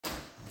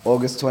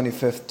August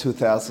 25th,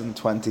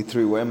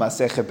 2023. We're in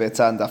Masechet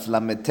Beisah, Daf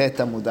Lamed Tet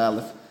Amud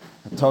Aleph.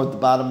 Toward the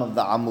bottom of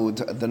the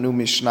Amud, the new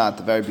Mishnah at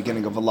the very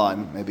beginning of a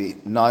line, maybe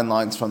 9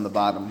 lines from the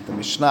bottom. The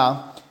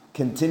Mishnah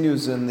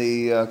continues in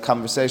the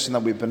conversation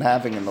that we've been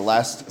having in the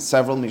last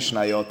several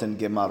Mishnayot and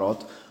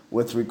Gemarot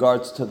with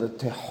regards to the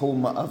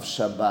Tehum of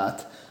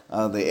Shabbat,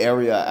 the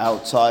area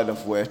outside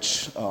of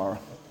which, or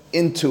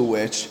into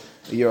which,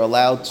 you're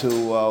allowed to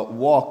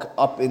walk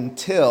up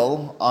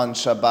until on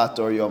Shabbat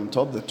or Yom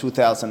Tov, the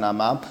 2,000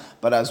 amam.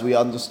 But as we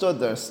understood,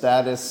 there are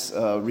status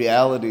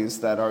realities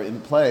that are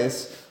in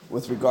place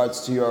with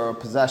regards to your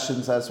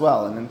possessions as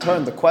well. And in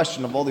turn, the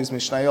question of all these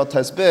Mishnayot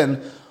has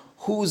been,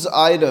 whose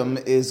item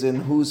is in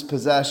whose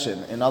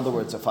possession? In other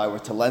words, if I were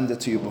to lend it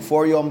to you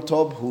before Yom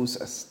Tov, whose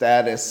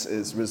status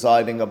is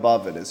residing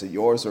above it? Is it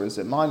yours or is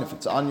it mine? If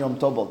it's on Yom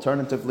Tov,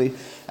 alternatively,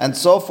 and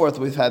so forth.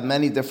 We've had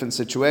many different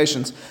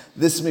situations.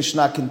 This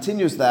Mishnah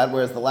continues that,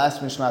 whereas the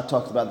last Mishnah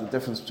talked about the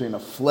difference between a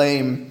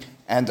flame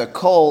and a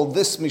coal.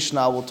 This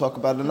Mishnah will talk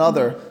about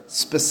another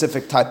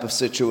specific type of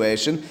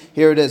situation.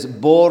 Here it is,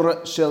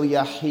 Bor Shel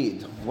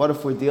Yahid. What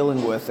if we're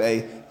dealing with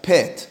a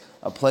pit?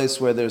 A place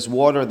where there's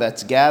water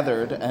that's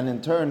gathered and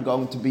in turn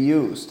going to be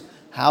used.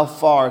 How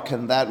far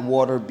can that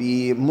water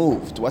be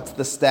moved? What's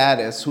the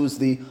status? Who's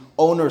the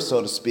owner,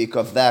 so to speak,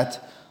 of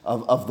that,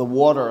 of the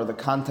water or the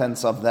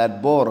contents of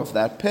that bor, of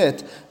that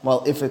pit?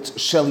 Well, if it's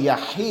shel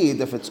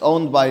yahid, if it's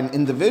owned by an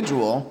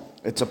individual,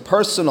 it's a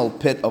personal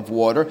pit of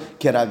water,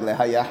 keragle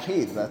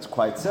hayahid. That's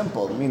quite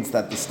simple. It means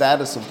that the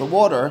status of the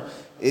water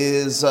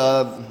is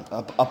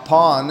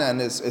upon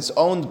and is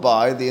owned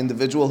by the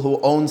individual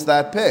who owns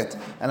that pit.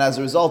 And as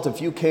a result,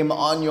 if you came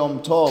on Yom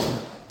Tov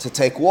to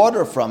take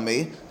water from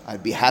me,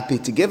 I'd be happy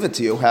to give it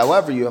to you.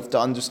 However, you have to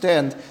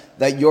understand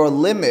that your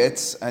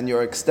limits and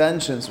your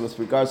extensions with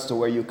regards to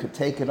where you could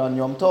take it on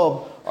Yom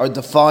Tov are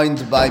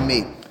defined by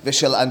me.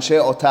 V'shel anshe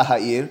otah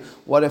ha'ir.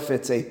 What if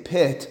it's a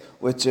pit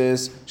which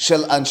is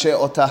shel anshe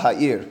otah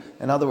ha'ir?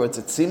 In other words,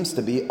 it seems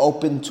to be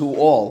open to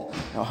all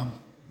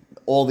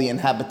the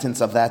inhabitants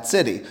of that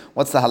city.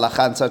 What's the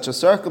halacha in such a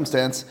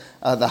circumstance?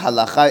 The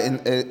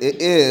halacha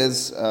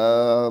is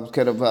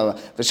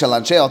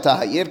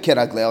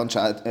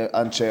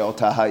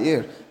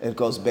it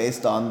goes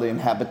based on the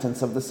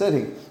inhabitants of the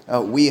city.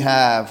 We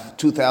have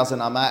 2,000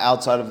 amma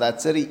outside of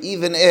that city.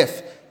 Even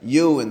if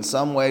you in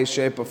some way,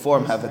 shape, or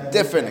form have a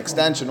different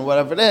extension or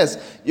whatever it is,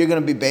 you're going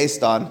to be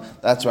based on,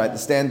 that's right, the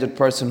standard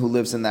person who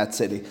lives in that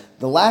city.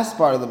 The last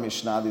part of the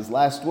Mishnah, these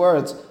last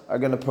words, are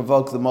going to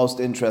provoke the most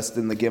interest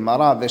in the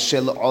Gemara.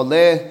 V'shel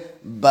oleh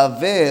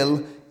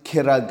bavel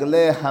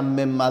kiragle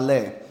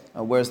hamimale.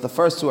 Whereas the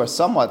first two are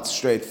somewhat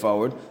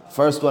straightforward.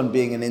 First one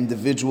being an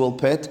individual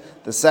pit,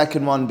 the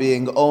second one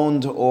being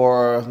owned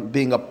or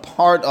being a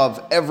part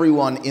of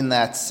everyone in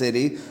that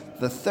city.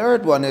 The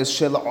third one is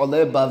shel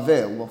ole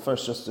bavel. Well,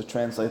 first, just to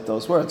translate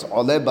those words,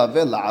 ole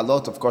bavel,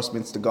 la'alot, of course,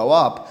 means to go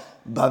up.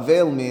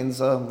 Bavel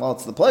means,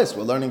 it's the place.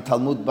 We're learning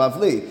Talmud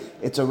Bavli.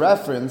 It's a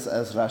reference,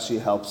 as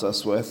Rashi helps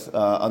us with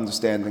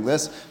understanding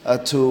this,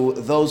 to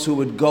those who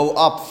would go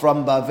up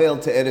from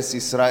Bavel to Eretz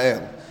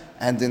Yisrael.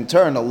 And in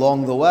turn,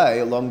 along the way,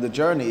 along the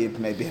journey, you'd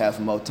maybe have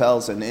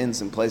motels and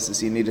inns and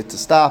places you needed to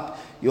stop.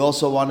 You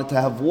also wanted to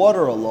have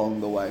water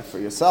along the way for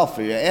yourself,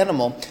 for your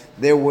animal.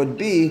 There would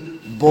be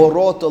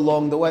borot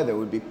along the way. There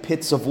would be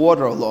pits of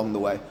water along the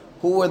way.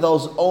 Who were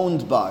those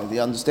owned by?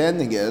 The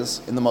understanding is,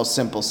 in the most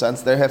simple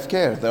sense, they're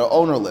hefker. They're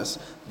ownerless.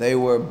 They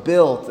were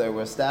built, they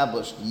were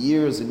established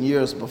years and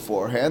years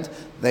beforehand.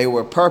 They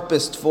were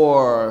purposed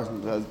for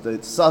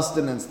the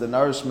sustenance, the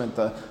nourishment,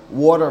 the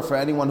water for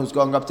anyone who's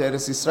going up to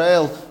Eretz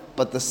Yisrael.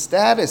 But the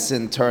status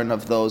in turn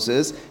of those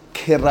is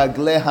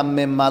kiragle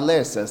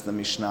hamimale, says the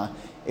Mishnah.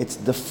 It's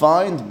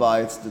determined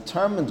by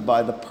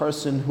the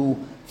person who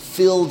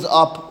filled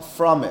up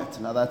from it.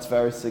 Now that's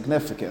very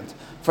significant.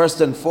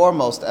 First and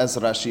foremost, as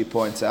Rashi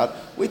points out,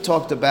 we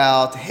talked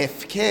about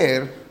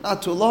hefker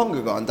not too long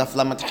ago on Daf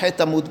Lamed Het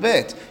Amud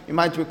Bet. You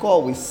might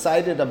recall we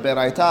cited a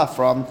beraita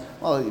from,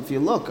 if you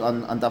look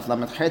on Daf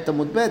Lamed Het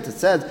Amud Bet, it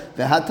says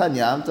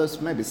Vehatanya, there's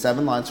maybe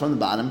 7 lines from the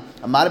bottom.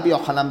 Amar Rabbi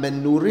Yochanan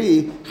ben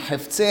Nuri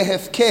hefze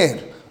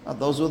hefker.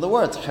 Those were the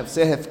words.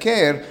 Hefze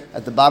hefker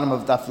at the bottom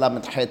of Daf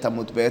Lamed Het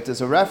Amud Bet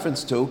is a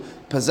reference to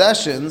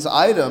possessions,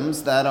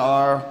 items that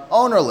are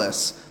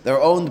ownerless. They're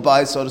owned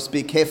by, so to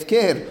speak,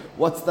 hefker.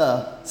 What's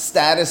the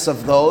status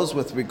of those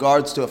with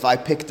regards to if I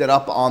picked it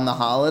up on the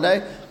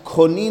holiday?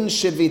 Konin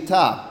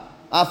shivita,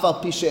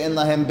 afal pi she'en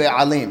lahem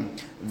be'alim.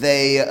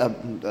 They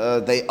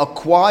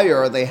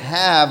acquire, they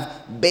have,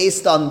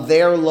 based on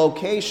their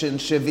location,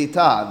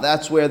 shivita.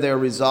 That's where they're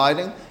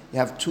residing. You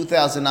have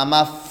 2,000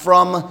 amma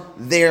from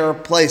their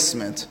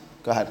placement.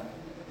 Go ahead.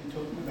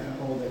 You're talking about a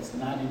hole that's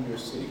not in your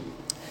city.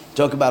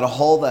 Talk about a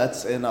hole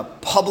that's in a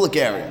public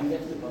area. You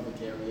get to the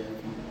public area.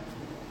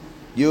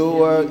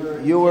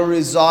 You were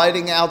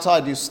residing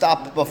outside. You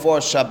stopped before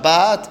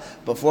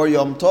Shabbat, before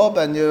Yom Tov,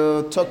 and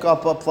you took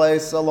up a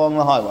place along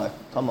the highway.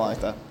 Something like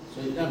that.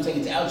 So I'm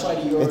saying it's outside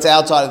of your... It's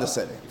outside of the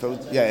city.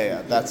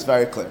 Yeah. That's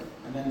very clear.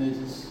 And then there's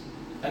this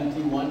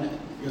empty one.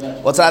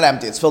 Well, it's not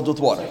empty. It's filled with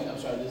water. I'm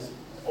sorry, there's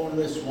on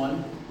list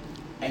one,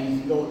 and you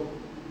can go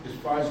as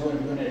far as when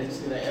you're going to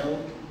Israel,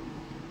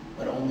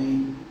 but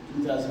only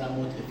 2,000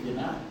 amot if you're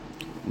not.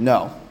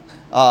 No.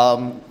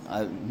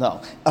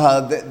 No.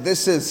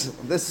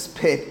 This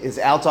pit is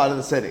outside of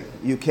the city.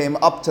 You came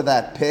up to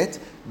that pit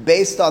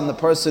based on the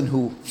person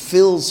who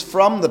fills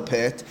from the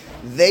pit.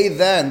 They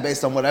then,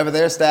 based on whatever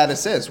their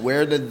status is,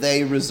 where did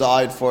they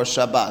reside for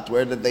Shabbat?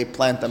 Where did they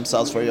plant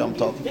themselves for Yom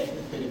Tov?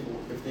 If they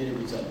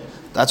didn't reside there.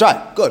 That's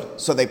right. Good.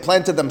 So they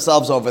planted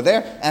themselves over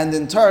there, and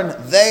in turn,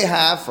 they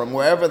have, from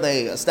wherever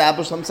they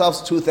established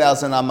themselves,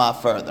 2,000 amah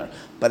further.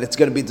 But it's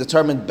going to be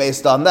determined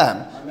based on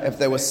them. If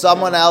there was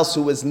someone else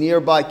who was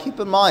nearby, keep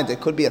in mind, it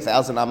could be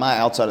 1,000 amah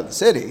outside of the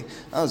city.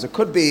 It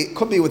could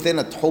be within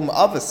a tome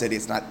of a city.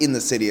 It's not in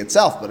the city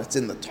itself, but it's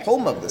in the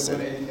tome of the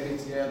city.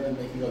 Then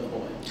they can go the whole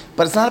way.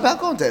 But it's not about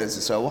going to Eretz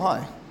Yisrael.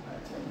 Why?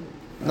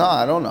 No,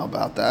 I don't know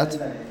about that.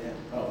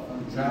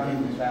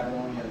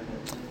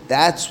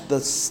 That's the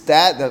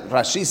stat that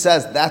Rashi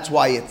says, that's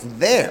why it's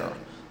there.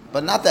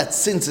 But not that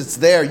since it's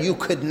there, you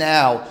could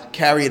now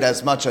carry it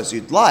as much as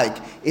you'd like.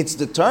 It's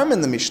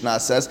determined, the Mishnah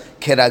says,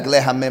 keragle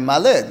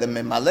ha-memale. The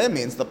memale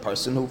means the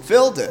person who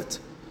filled it,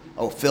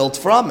 or filled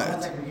from it.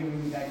 Like we're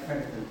giving you that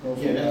credit to go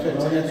Yeah,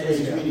 that's what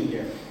he's reading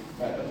here.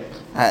 Right, okay.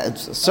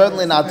 It's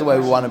certainly not the way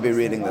we want to be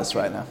reading this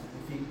right now.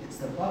 It's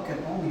the bucket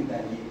only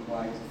that he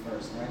acquires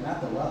first, right?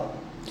 Not the well.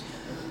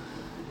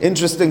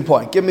 Interesting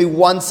point. Give me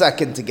 1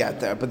 second to get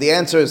there. But the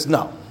answer is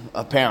no,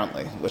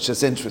 apparently, which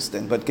is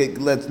interesting. But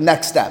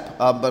next step.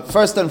 But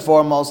first and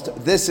foremost,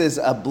 this is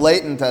a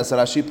blatant, as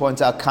Rashi points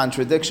out,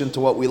 contradiction to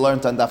what we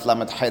learned on Daf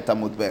Lamed Het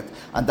Amud Bet.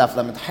 On Daf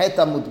Lamed Het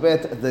Amud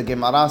Bet, the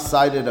Gemara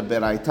cited a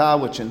Beraita,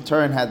 which in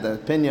turn had the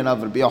opinion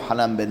of Rabbi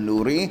Yochanan ben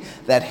Nuri,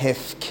 that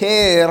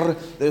hefker,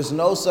 there's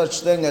no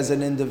such thing as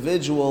an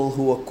individual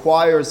who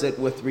acquires it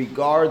with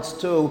regards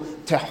to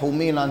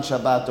tehumin on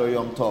Shabbat or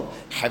Yom Tov.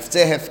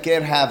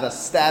 Hefker have a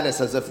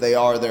status as if they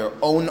are their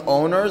own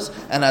owners,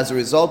 and as a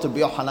result, Rabbi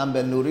Yochanan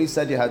ben Nuri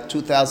said you had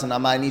 2,000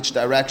 amah in each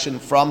direction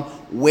from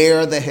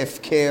where the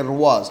hefker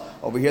was.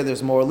 Over here,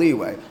 there's more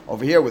leeway.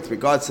 Over here, with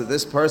regards to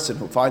this person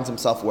who finds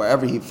himself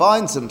wherever he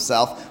finds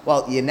himself,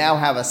 well, you now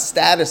have a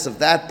status of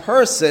that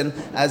person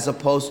as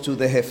opposed to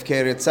the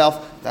hefker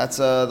itself. That's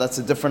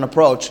a different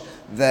approach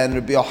than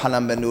Rabbi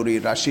Yochanan ben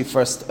Nuri. Rashi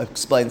first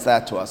explains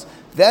that to us.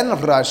 Then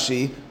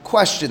Rashi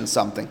questions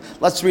something.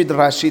 Let's read the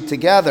Rashi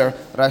together.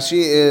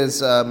 Rashi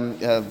is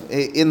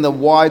in the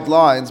wide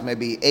lines,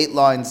 maybe 8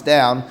 lines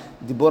down.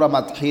 Dibura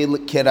matchil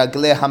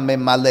keragle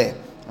ha-memale.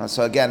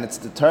 So again, it's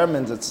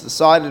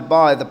decided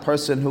by the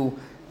person who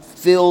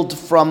filled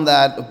from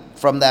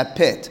that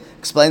pit.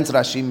 Explains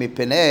Rashi,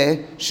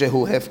 mipnei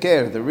shehu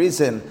hefker. The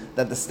reason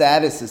that the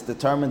status is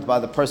determined by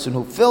the person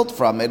who filled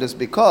from it is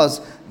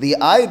because the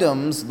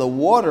items, the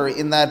water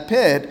in that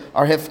pit,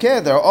 are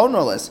hefker, they're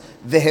ownerless.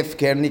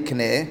 Vehefker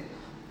nikne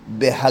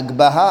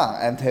behagbaha.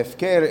 And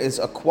hefker is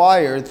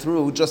acquired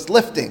through just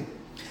lifting.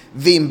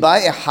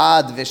 Vimba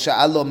ehad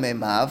v'sha'alo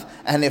memav.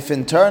 And if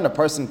in turn a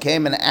person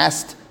came and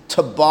asked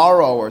to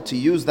borrow or to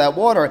use that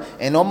water,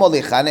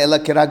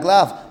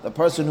 the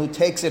person who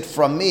takes it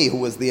from me, who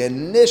was the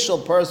initial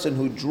person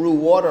who drew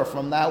water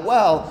from that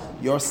well,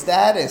 your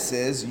status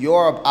is,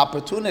 your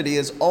opportunity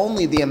is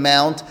only the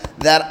amount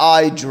that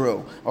I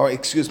drew,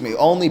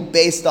 only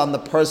based on the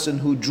person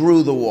who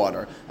drew the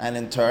water. And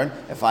in turn,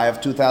 if I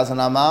have 2,000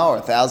 amah or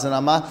 1,000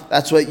 amah,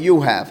 that's what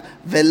you have.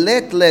 And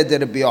then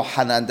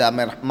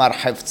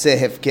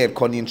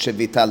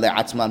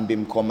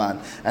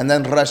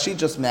Rashi,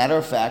 just matter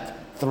of fact,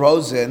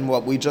 throws in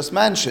what we just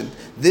mentioned.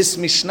 This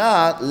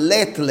Mishnah,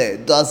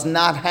 letle, does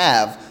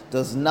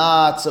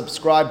not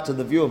subscribe to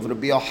the view of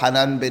Rabbi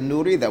Yochanan ben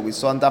Nuri that we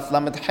saw in Daf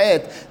Lamed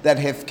Het, that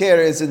hefker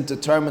isn't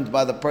determined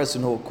by the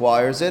person who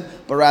acquires it,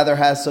 but rather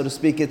has, so to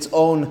speak, its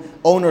own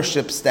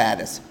ownership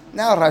status.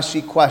 Now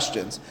Rashi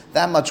questions.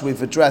 That much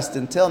we've addressed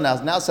until now.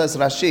 Now says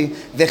Rashi,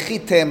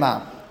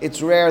 v'chitema.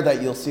 It's rare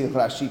that you'll see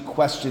Rashi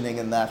questioning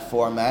in that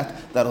format,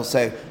 that'll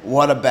say,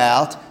 what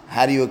about?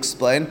 How do you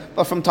explain?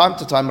 But from time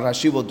to time,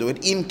 Rashi will do it.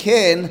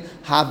 Imkin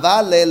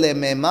hava lele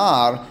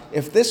memar.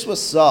 If this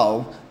was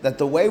so, that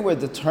the way we're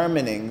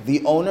determining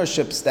the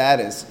ownership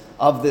status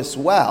of this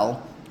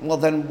well, well,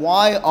 then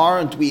why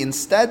aren't we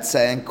instead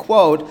saying,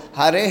 quote,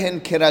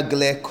 harehen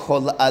kiragle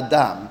kol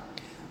adam?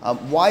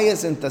 Why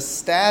isn't the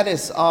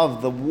status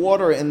of the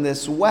water in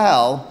this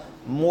well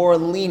more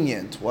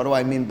lenient? What do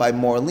I mean by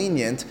more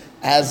lenient?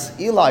 As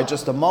Eli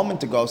just a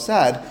moment ago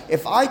said,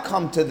 if I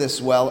come to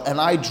this well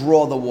and I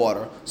draw the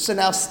water, so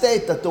now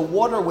state that the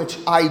water which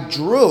I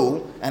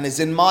drew and is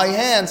in my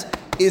hands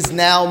is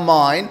now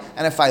mine,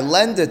 and if I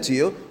lend it to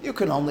you, you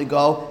can only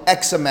go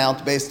X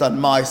amount based on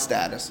my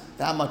status.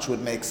 That much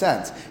would make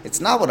sense. It's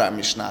not what our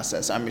Mishnah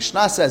says. Our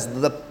Mishnah says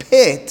the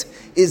pit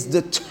is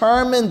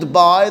determined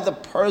by the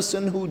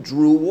person who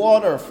drew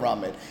water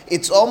from it.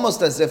 It's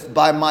almost as if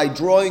by my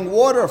drawing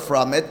water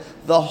from it,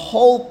 the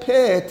whole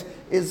pit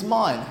is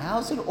mine.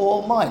 How's it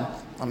all mine?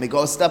 Let me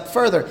go a step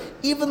further.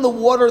 Even the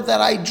water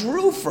that I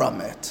drew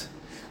from it.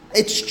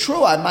 It's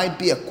true I might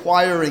be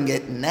acquiring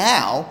it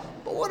now,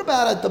 But what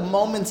about at the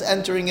moments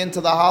entering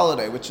into the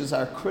holiday, which is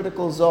our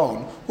critical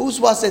zone? Whose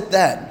was it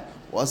then?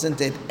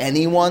 Wasn't it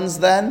anyone's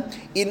then?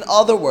 In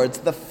other words,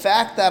 the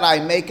fact that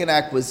I make an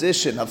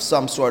acquisition of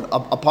some sort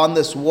upon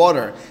this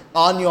water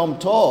on Yom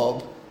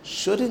Tov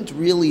shouldn't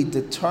really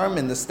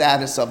determine the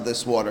status of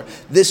this water.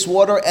 This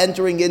water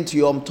entering into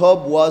Yom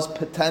Tov was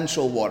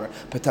potential water.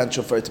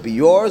 Potential for it to be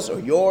yours, or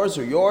yours,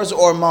 or yours,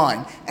 or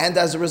mine. And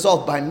as a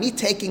result, by me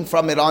taking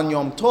from it on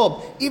Yom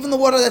Tov, even the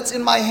water that's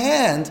in my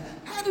hand,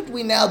 how did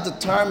we now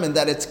determine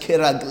that it's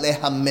kiragle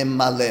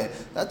hamimale?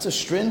 That's a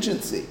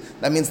stringency.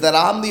 That means that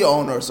I'm the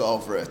owners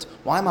over it.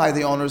 Why am I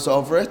the owners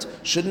over it?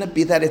 Shouldn't it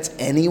be that it's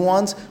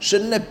anyone's?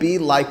 Shouldn't it be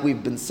like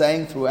we've been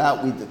saying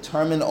throughout, we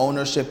determine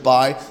ownership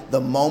by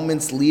the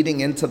moments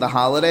leading into the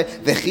holiday?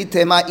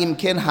 V'chitema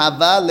imken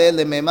hava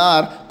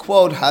lememar,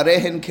 quote,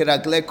 harehen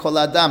kiragle kol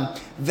adam.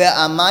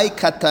 Ve'amai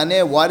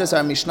katane, why does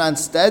our Mishnah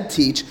instead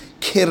teach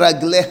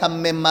kiragle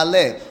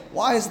hamimale?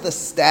 Why is the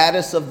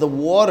status of the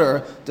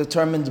water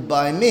determined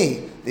by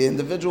me, the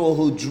individual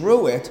who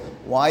drew it?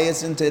 Why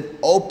isn't it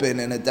open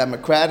in a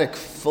democratic,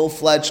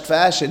 full-fledged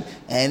fashion?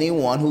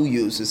 Anyone who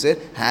uses it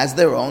has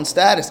their own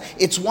status.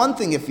 It's one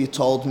thing if you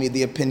told me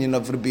the opinion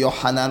of Rabbi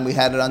Yohanan, we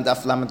had it on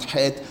Daf Lamed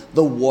Het,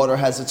 the water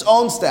has its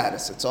own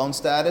status. Its own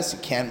status, you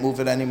can't move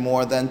it any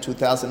more than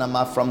 2,000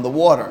 amah from the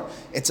water.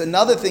 It's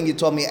another thing you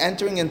told me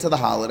entering into the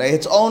holiday,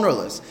 it's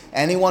ownerless.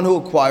 Anyone who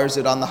acquires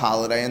it on the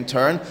holiday in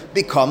turn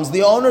becomes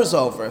the owners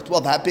over it.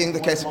 Well, that being the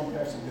case... One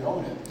person could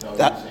own it, so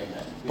That- you're saying that.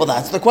 Well,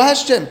 that's the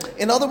question.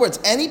 In other words,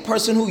 any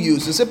person who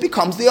uses it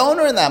becomes the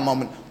owner in that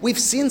moment. We've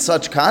seen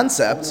such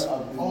concepts. Owner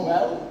of the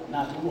well,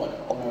 not the water.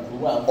 Owner of the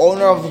well.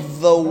 Owner of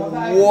the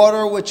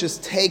water which is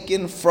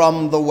taken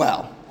from the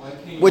well,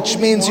 which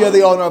means you're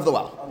the owner of the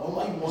well.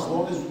 As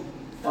long as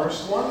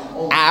first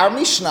one. Our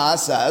Mishnah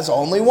says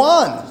only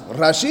one.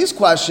 Rashi's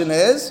question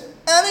is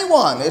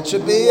anyone. It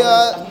should be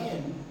As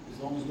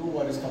long as new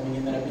water is coming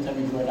in, then every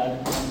time you draw it out,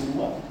 it becomes a new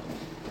well.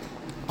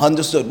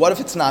 understood. What if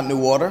it's not new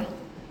water?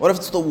 What if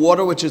it's the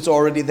water which is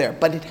already there,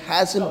 but it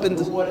hasn't No, been...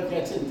 new water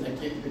gets in. Like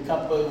the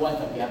cup of one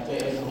cup, you have to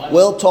add the water.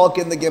 We'll talk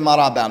in the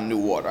Gemara about new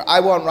water. I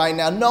want right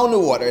now no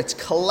new water. It's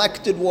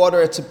collected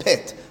water. It's a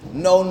pit.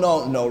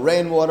 No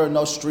rainwater,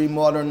 no stream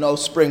water, no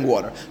spring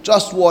water.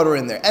 Just water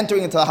in there.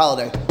 Entering into the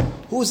holiday.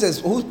 Whose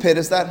pit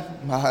is that?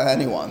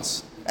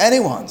 Anyone's.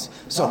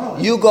 So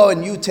you go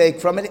and you take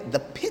from it. The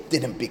pit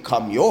didn't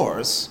become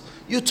yours.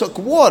 You took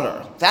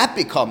water. That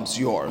becomes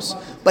yours.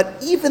 But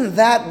even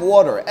that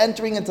water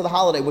entering into the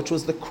holiday, which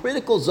was the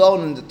critical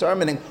zone in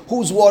determining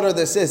whose water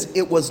this is,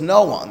 it was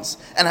no one's.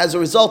 And as a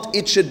result,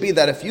 it should be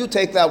that if you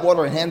take that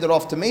water and hand it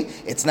off to me,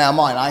 it's now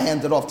mine. I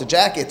hand it off to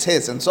Jack, it's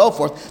his, and so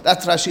forth.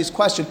 That's Rashi's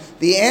question.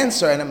 The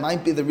answer, and it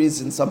might be the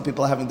reason some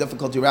people are having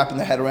difficulty wrapping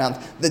their head around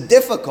the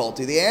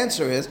difficulty, the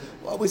answer is,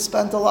 well, we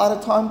spent a lot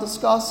of time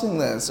discussing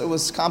this. It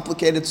was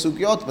complicated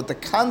sugyot, but the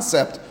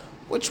concept,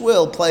 which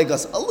will plague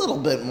us a little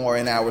bit more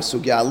in our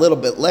sugya a little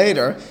bit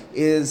later,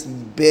 is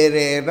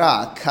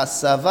berera.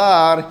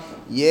 Kasavar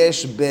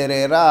yesh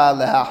berera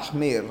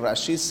lehachmir.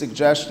 Rashi's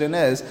suggestion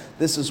is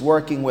this is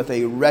working with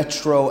a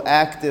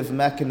retroactive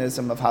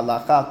mechanism of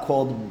halacha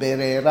called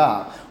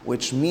berera,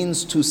 which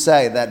means to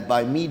say that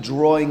by me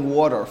drawing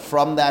water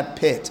from that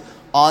pit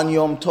on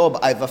Yom Tov,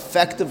 I've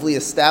effectively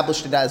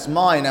established it as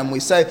mine, and we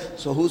say,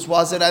 so whose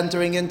was it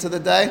entering into the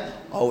day?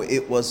 Oh,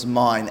 it was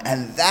mine.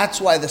 And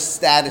that's why the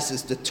status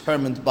is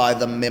determined by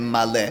the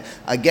mimale.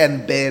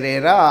 Again,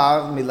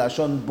 berera,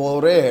 milashon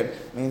borer,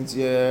 means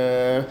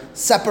you're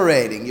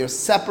separating. You're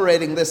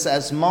separating this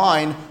as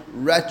mine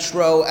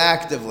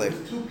retroactively.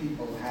 If two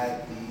people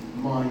had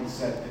the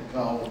mindset to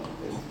go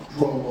and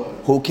draw water.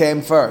 Who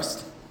came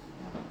first?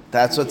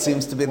 That's what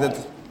seems to be the...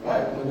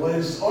 Right, but what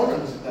is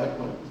owners at that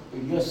point?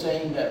 You're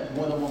saying that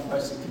more than one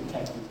person can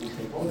technically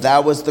take ownership.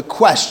 That was the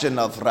question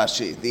of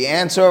Rashi. The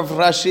answer of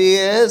Rashi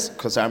is,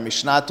 because our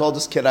Mishnah told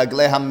us,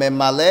 Kiragle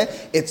hamemale,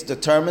 it's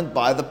determined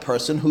by the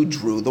person who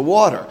drew the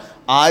water.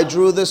 I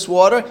drew this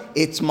water,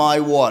 it's my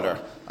water.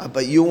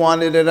 But you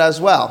wanted it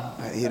as well.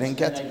 You didn't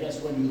get And I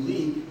guess when you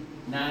leave,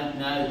 now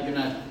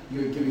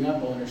you're giving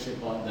up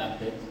ownership on that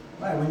pit.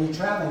 Right, when you're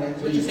traveling,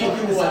 So you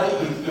take your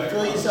water, you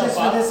fill yourself just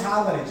up. for this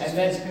holiday, just and for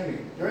then this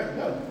period.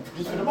 No,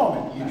 just for the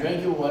moment. You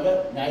drank your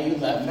water, now you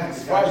left. Next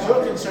As far as guy.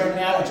 you're concerned,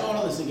 now it's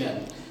ownerless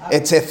again.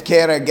 It's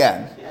ifker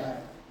again. Yeah.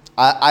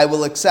 I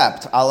will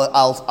accept.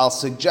 I'll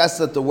suggest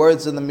that the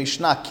words in the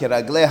Mishnah,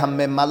 Kiragle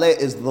hamemale,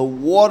 is the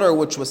water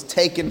which was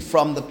taken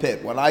from the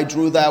pit. When I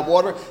drew that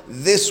water,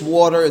 this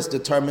water is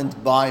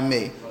determined by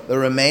me. The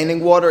remaining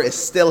water is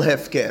still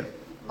hefker.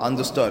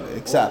 Understood.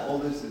 Accept. All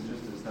this is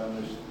just to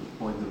establish the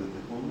point of the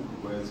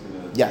tikkun, where it's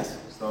going to Yes.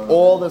 start.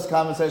 All this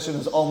conversation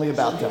is only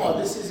about So,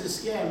 Tehillim. this is a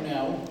scam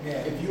now. Yeah.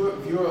 If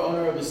you're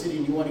owner of a city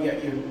and you want to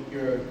get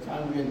your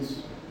congregants,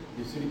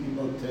 your city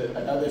people to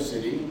another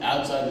city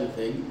outside of the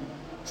thing,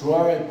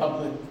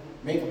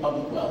 make a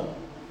public well,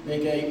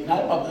 make a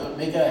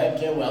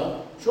healthcare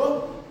well.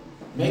 Sure,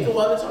 make a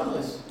well that's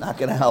ownerless. Not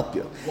going to help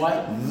you.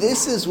 Why?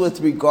 This is with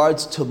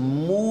regards to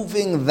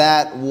moving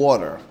that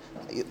water.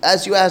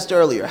 as you asked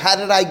earlier, how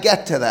did I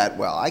get to that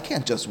well? I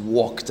can't just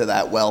walk to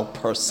that well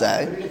per I'm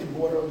se. going to get the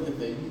border over the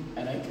thing,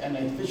 and I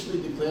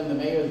officially declare the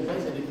mayor of the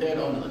place, I declare it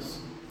ownerless.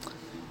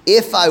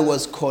 If I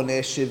was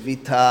koneh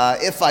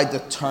shevita, if I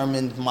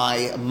determined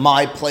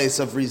my place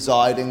of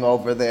residing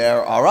over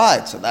there, all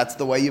right, so that's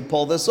the way you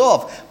pull this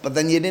off. But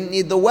then you didn't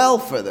need the well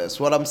for this.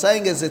 What I'm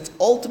saying is it's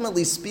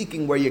ultimately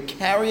speaking where you're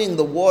carrying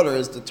the water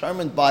is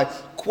determined by,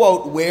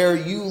 quote, where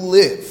you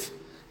live.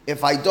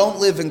 If I don't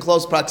live in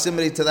close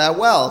proximity to that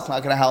well, it's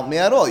not going to help me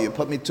at all. You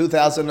put me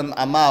 2,000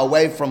 amma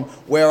away from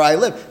where I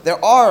live.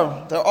 There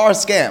are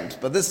scams,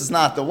 but this is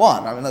not the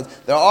one. I mean,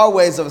 there are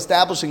ways of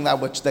establishing that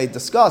which they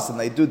discuss and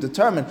they do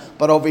determine.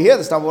 But over here,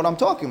 that's not what I'm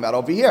talking about.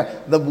 Over here,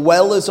 the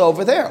well is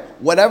over there.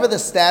 Whatever the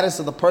status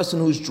of the person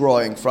who's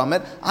drawing from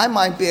it, I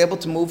might be able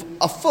to move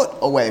a foot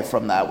away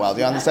from that well.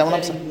 Do you understand what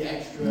I'm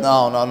saying?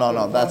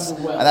 No. That's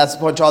the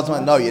point Charles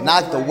went. No, you're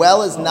not. The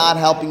well is not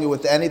helping you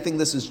with anything.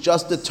 This is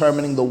just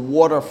determining the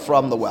water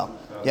from the well.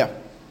 Yeah,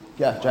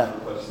 Jack.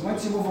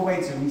 Once you move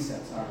away to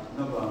reset, sorry.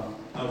 No problem.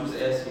 I'm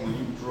just asking, when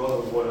you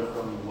draw the water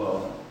from the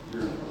well,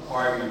 you're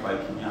acquiring it by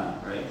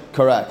kinyan, right?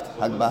 Correct.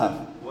 So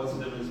what's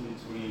the difference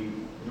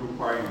between you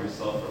acquiring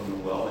yourself from the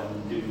well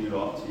and giving it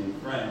off to your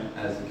friend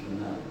as a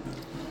kinyan?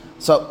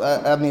 So,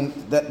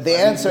 the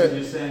answer...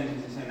 You're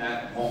saying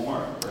that won't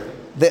work, right?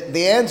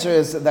 The answer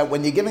is that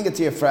when you're giving it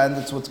to your friend,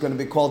 it's what's going to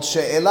be called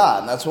she'elah,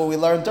 and that's what we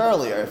learned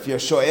earlier. If you're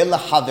sho'el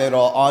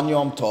havero on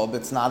Yom Tov,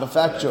 it's not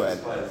effectuate.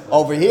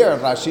 Over here,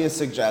 Rashi is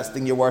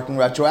suggesting you're working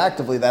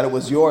retroactively, that it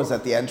was yours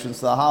at the entrance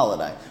to the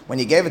holiday. When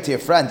you gave it to your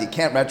friend, you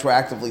can't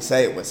retroactively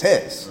say it was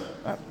his.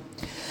 Right.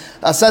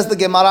 Says the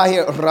Gemara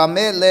here,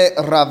 Rameh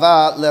le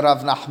Rava le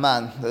Rav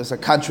Nachman. There's a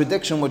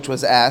contradiction which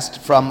was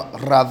asked from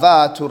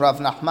Rava to Rav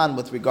Nachman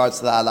with regards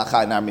to the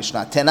halacha in our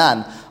Mishnah.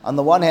 Tenan. On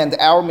the one hand,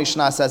 our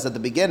Mishnah says at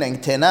the beginning,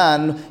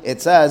 Tenan, it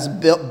says,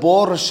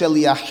 Bor shel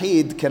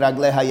yachid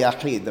keragle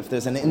hayachid. If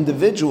there's an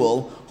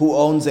individual who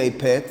owns a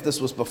pit, this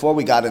was before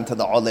we got into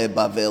the Oleh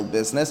Bavel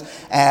business,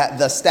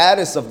 the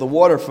status of the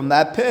water from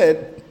that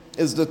pit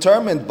is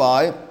determined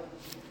by,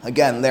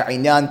 again,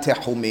 le'inyan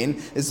tehumin,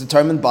 is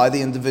determined by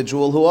the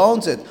individual who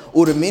owns it.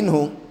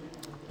 Uraminhu,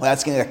 we're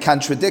asking a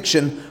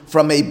contradiction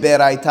from a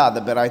beraita.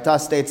 The beraita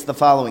states the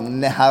following: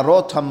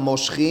 Neharot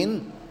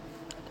hamoshchin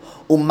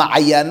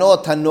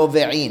u'ma'ayanot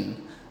hanove'in.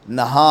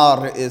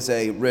 Nahar is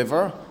a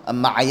river, a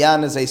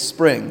ma'ayan is a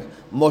spring.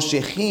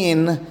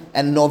 Moshechin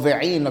and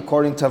Nove'in,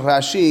 according to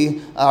Rashi,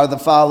 are the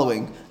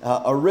following.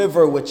 A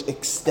river which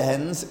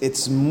extends,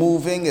 it's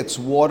moving, its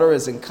water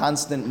is in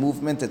constant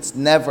movement, it's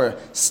never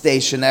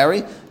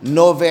stationary.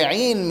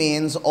 Nove'in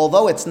means,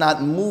 although it's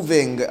not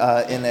moving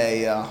in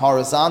a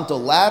horizontal,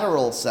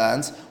 lateral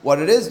sense, what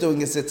it is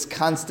doing is it's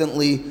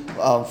constantly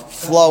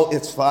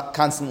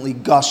constantly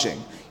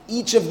gushing.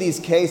 Each of these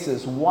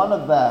cases, one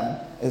of them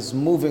is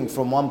moving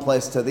from one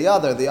place to the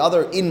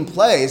other in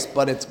place,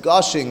 but it's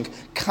gushing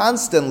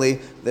constantly.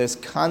 There's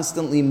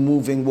constantly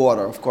moving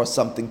water. Of course,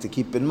 something to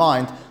keep in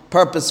mind,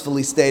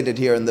 purposefully stated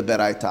here in the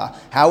Beraita.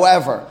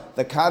 However,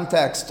 the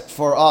context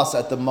for us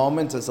at the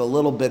moment is a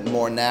little bit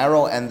more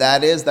narrow, and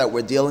that is that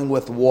we're dealing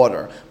with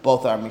water.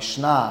 Both our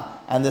Mishnah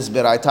and this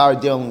Beraita are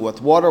dealing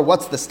with water.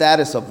 What's the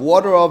status of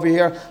water over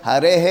here?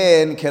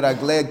 Harehen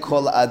keragle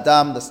kol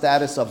adam, the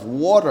status of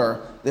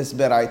water, this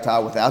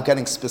Beraita, without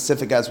getting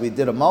specific as we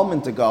did a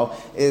moment ago,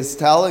 is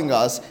telling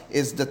us,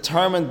 is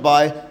determined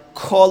by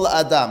Kol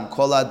Adam.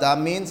 Kol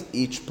Adam means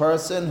each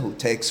person who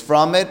takes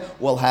from it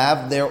will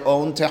have their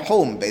own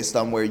tehum, based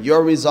on where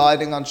you're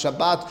residing on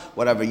Shabbat,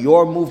 whatever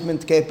your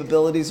movement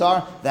capabilities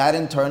are, that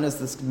in turn is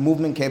the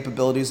movement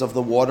capabilities of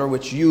the water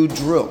which you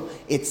drew.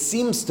 It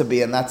seems to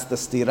be, and that's the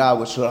stira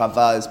which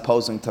Rava is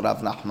posing to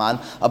Rav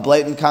Nachman, a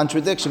blatant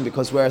contradiction,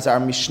 because whereas our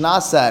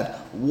Mishnah said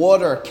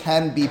water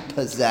can be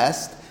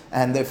possessed,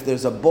 and if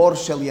there's a bor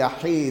shel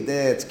yachid,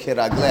 it's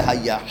kiragle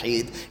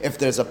hayachid. If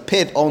there's a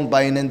pit owned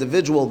by an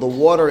individual, the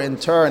water in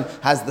turn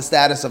has the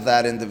status of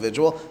that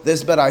individual.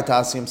 This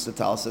beraita seems to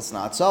tell us it's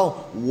not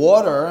so.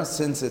 Water,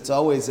 since it's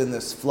always in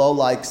this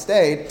flow-like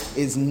state,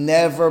 is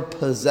never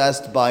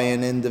possessed by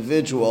an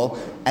individual,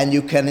 and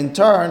you can in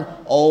turn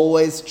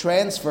always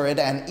transfer it,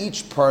 and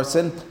each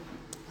person,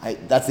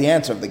 that's the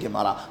answer of the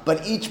Gemara.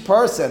 But each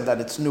person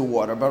that it's new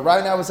water. But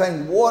right now we're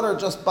saying water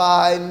just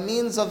by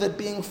means of it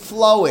being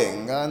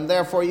flowing. And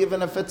therefore,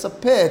 even if it's a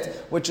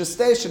pit, which is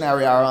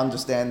stationary, our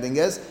understanding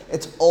is,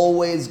 it's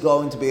always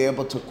going to be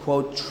able to,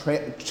 quote,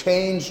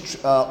 change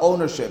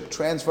ownership,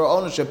 transfer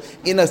ownership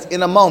in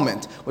a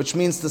moment. Which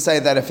means to say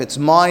that if it's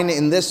mine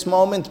in this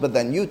moment, but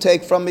then you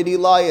take from it,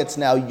 Eli, it's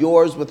now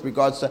yours with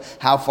regards to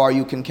how far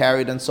you can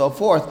carry it and so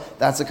forth.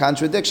 That's a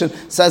contradiction.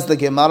 Says the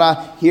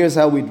Gemara, here's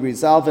how we'd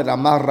resolve it.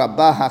 Amar Amar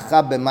Rabba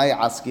hacha b'mai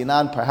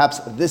askinan. Perhaps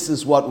this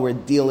is what we're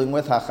dealing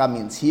with. Hacha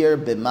means here,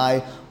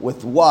 b'mai,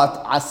 with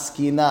what?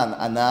 Askinan.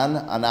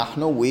 Anan,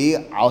 anachnu, we.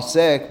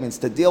 Osek means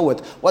to deal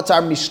with. What's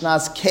our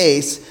Mishnah's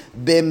case?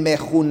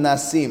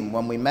 B'mechunasim.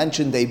 When we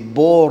mentioned a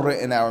bor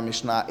in our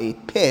Mishnah, a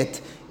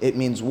pit, it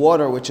means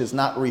water which is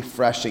not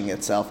refreshing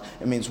itself.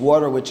 It means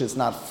water which is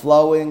not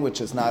flowing, which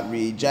is not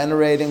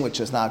regenerating, which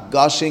is not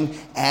gushing.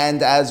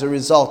 And as a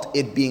result,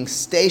 it being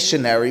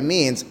stationary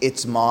means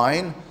it's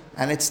mine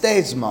and it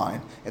stays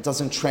mine. It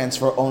doesn't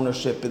transfer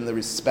ownership in the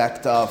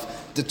respect of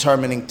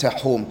determining to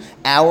whom.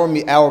 Our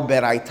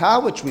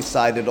Beraita, which we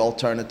cited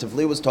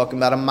alternatively, was talking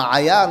about a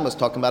Ma'ayan, was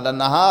talking about a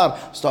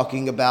Nahar, was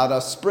talking about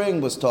a spring,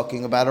 was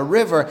talking about a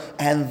river,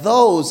 and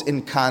those,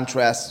 in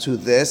contrast to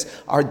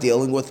this, are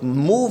dealing with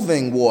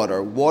moving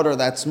water. Water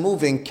that's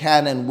moving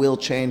can and will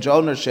change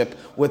ownership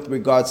with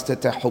regards to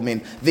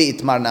Tehumin.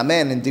 V'itmar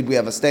namen, indeed we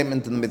have a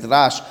statement in the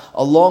Midrash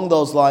along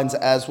those lines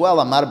as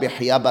well. Amar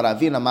B'chaya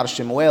Baravin, Amar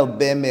Shemuel,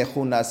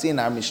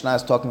 B'mechunasin. Our Mishnah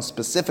is talking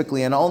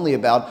specifically and only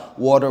about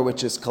water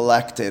which is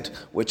collected,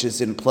 which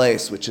is in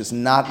place, which is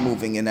not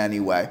moving in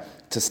any way.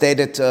 To state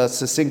it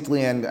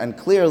succinctly and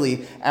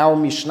clearly, our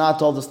Mishnah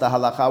told us the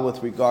halakha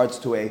with regards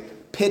to a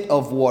pit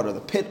of water. The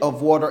pit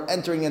of water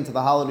entering into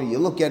the holiday, you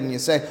look at it and you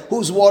say,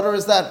 whose water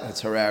is that? It's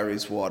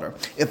Harari's water.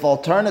 If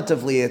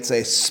alternatively it's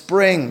a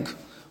spring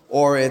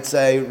or it's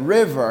a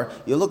river,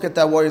 you look at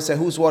that water and say,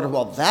 whose water?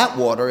 Well, that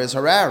water is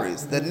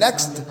Harari's. The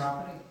next...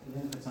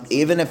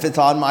 Even if it's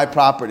on my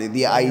property,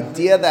 the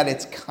idea that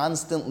it's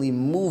constantly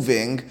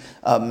moving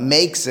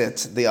makes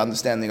it, the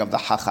understanding of the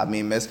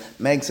Hachamim is,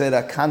 makes it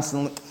a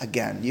constant,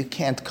 again, you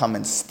can't come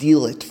and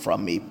steal it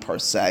from me per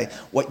se.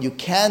 What you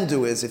can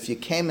do is, if you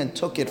came and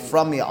took it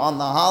from me on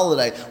the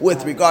holiday,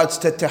 with regards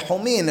to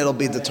Tehumin, it'll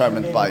be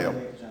determined by you.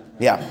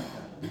 Yeah.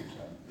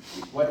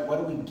 What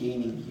are we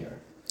gaining here?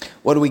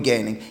 What are we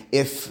gaining?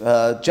 If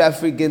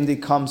Jeffrey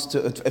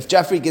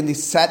Gindi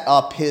set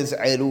up his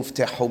Eruf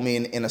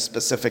Tehumin in a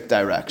specific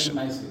direction.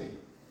 In my city.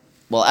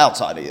 Well,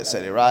 outside of your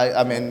city, right?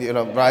 I mean,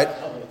 right?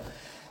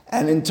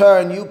 And in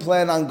turn, you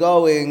plan on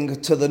going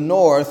to the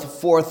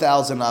north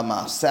 4,000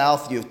 amma.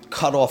 South, you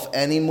cut off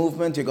any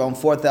movement, you're going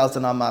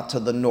 4,000 amma to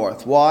the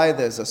north. Why?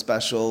 There's a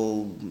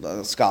special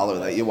scholar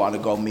that you want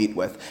to go meet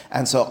with.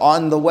 And so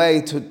on the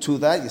way to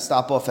that, you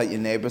stop off at your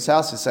neighbor's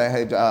house, you say,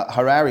 hey,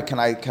 Harari, can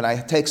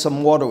I take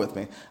some water with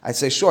me? I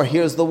say, sure,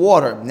 here's the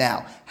water.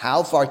 Now,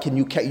 how far can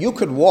you you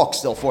could walk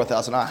still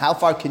 4,000 amma. How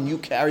far can you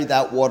carry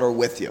that water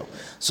with you?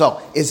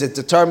 So, is it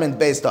determined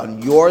based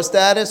on your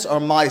status or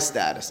my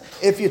status?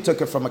 If you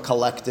took it from a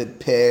collected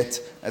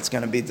pit, that's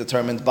going to be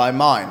determined by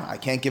mine. I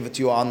can't give it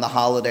to you on the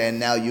holiday and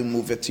now you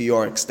move it to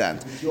your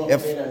extent.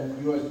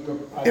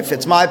 If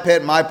it's my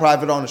pit, my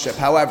private ownership.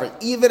 However,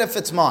 even if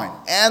it's mine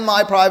and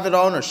my private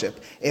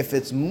ownership, if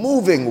it's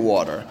moving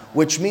water,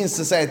 which means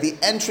to say at the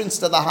entrance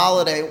to the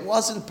holiday, it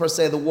wasn't per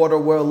se the water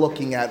we're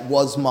looking at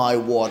was my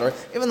water.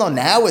 Even though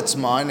now it's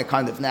mine, it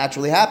kind of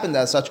naturally happened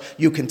as such,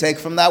 you can take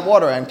from that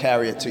water and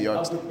carry it to your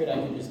extent. A public pit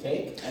I can just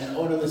take, and an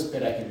ownerless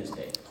pit I can just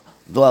take.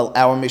 Well,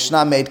 our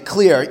Mishnah made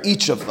clear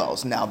each of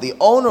those. Now, the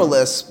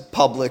ownerless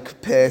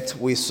public pit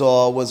we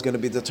saw was going to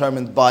be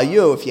determined by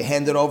you. If you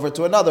hand it over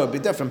to another, it would be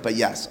different. But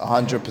yes,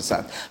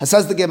 100%. It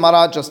says the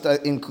Gemara, just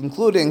in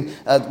concluding,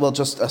 we'll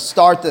just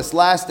start this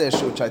last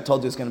issue, which I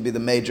told you is going to be the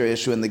major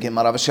issue in the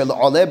Gemara. So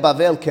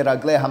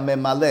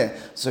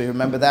you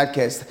remember that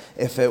case.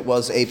 If it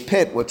was a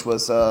pit which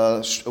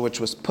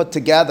was put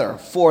together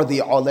for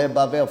the Ole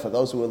Bavel, for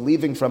those who are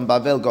leaving from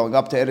Bavel going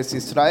up to Eretz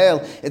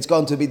Yisrael, it's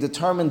going to be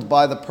determined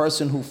by the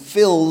person who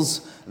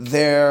fills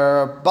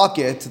their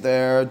bucket,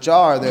 their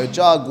jar, their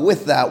jug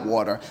with that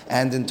water.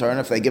 And in turn,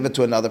 if they give it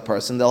to another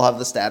person, they'll have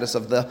the status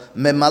of the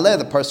memaleh,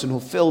 the person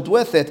who filled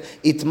with it.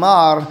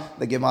 Itmar,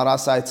 the Gemara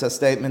cites a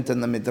statement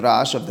in the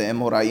Midrash of the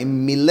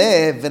Emoraim,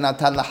 mileh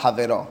v'natan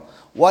lahavero.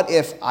 What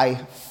if I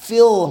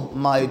fill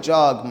my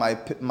jug, my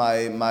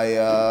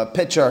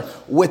pitcher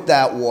with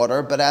that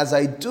water, but as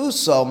I do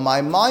so,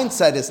 my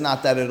mindset is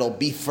not that it'll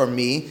be for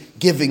me,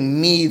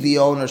 giving me the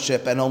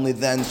ownership and only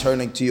then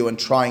turning to you and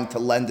trying to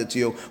lend it to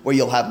you where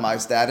you'll have my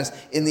status.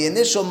 In the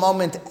initial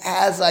moment,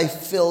 as I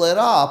fill it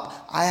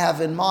up, I have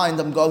in mind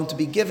I'm going to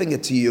be giving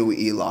it to you,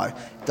 Eli.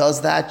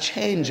 Does that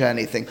change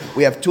anything?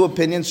 We have two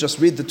opinions. Just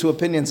read the two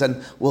opinions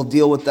and we'll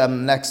deal with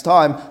them next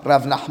time.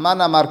 Rav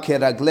Nachman amar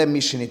keragle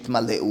mishinit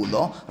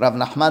maleulo. Rav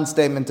Nachman's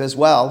statement as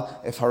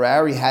well, if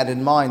Harari had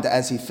in mind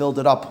as he filled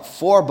it up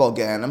for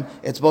Boganim,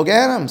 it's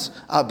Boganim's.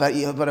 But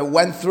it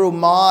went through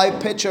my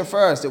pitcher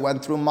first. It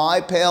went through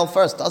my pail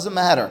first. Doesn't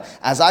matter.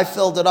 As I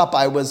filled it up,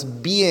 I was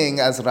being,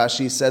 as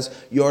Rashi says,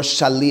 your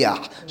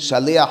shaliach.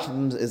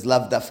 Shaliach is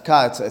lav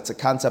dafka. It's a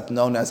concept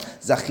known as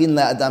zachin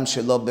le'adam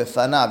shelo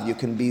befanav. You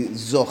can be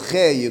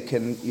zoche,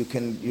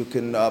 you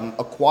can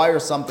acquire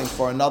something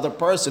for another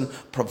person,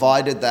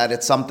 provided that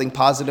it's something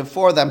positive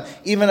for them,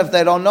 even if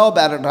they don't know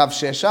about it. Rav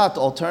Sheshat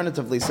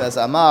alternatively says,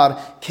 Amar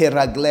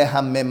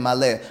kiragleha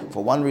memale.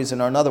 For one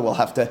reason or another, we'll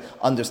have to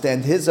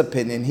understand his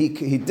opinion.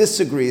 He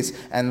disagrees,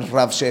 and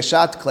Rav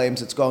Sheshat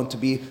claims it's going to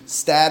be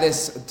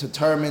status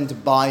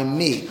determined by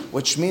me,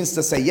 which means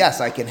to say,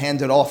 yes, I can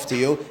hand it off to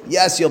you.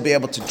 Yes, you'll be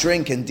able to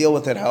drink and deal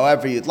with it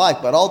however you'd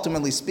like, but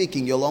ultimately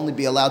speaking, you'll only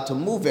be allowed to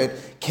move it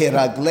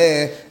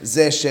keragle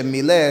ze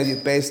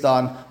shemileh, based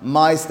on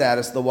my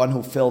status, the one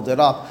who filled it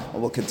up.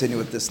 And we'll continue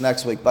with this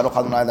next week. Baruch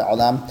Adonai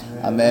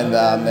le'olam. Amen.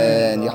 Amen.